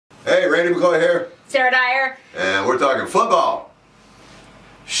Hey, Randy McCoy here. Sarah Dyer. And we're talking football.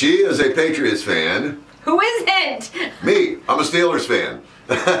 She is a Patriots fan. Who isn't? Me. I'm a Steelers fan.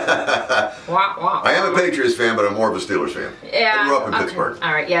 Wah. I am a Patriots fan, but I'm more of a Steelers fan. Yeah. I grew up in Pittsburgh.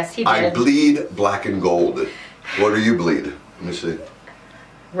 All right, yes, he did. I bleed black and gold. What do you bleed? Let me see.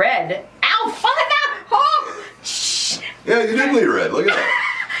 Red. Ow, fuck that! Oh! Shh. Yeah, you do bleed red. Look at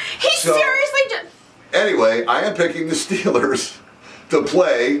that. He seriously just... Anyway, I am picking the Steelers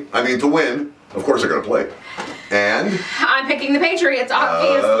to win. Of course they're going to play. And? I'm picking the Patriots,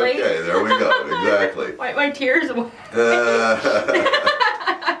 obviously. Okay, there we go. Exactly. My tears away.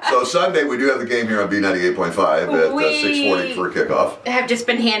 So Sunday we do have the game here on B98.5 at 6:40 for a kickoff. I have just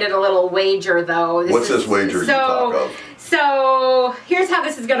been handed a little wager, though. What's this wager you talk of? So here's how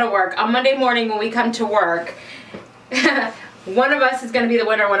this is going to work. On Monday morning when we come to work, one of us is going to be the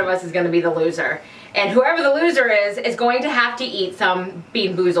winner, one of us is going to be the loser. And whoever the loser is going to have to eat some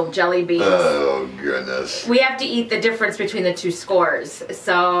Bean Boozled jelly beans. Oh, goodness. We have to eat the difference between the two scores.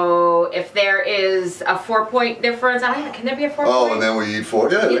 So if there is a 4-point difference, I don't know, can there be a 4-point? Oh, and then we eat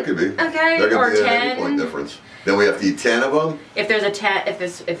 4? Yeah, that could be. Okay, there could or be 10. An 8-point difference. Then we have to eat 10 of them? If there's a 10,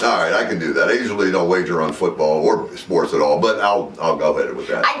 if all right, I can do that. I usually don't wager on football or sports at all, but I'll go ahead with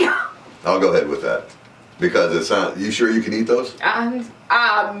that. I know. I'll go ahead with that. Because it's not, you sure you can eat those? I don't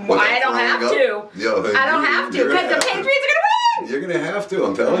have to. I don't have to, because the Patriots are going to win! You're going to have to,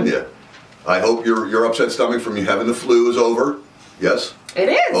 I'm telling you. I hope your upset stomach from you having the flu is over. Yes? It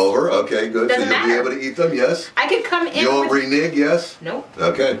is. Over, okay, good. Doesn't so you'll matter. be able to eat them, yes? I could come in. You won't renege, yes? Nope.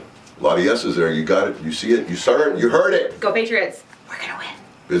 Okay. A lot of yeses there. You got it. You see it. You saw it. You heard it. Go Patriots. We're going to win.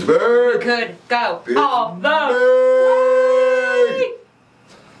 Pittsburgh. We could. Go. Pittsburgh. All the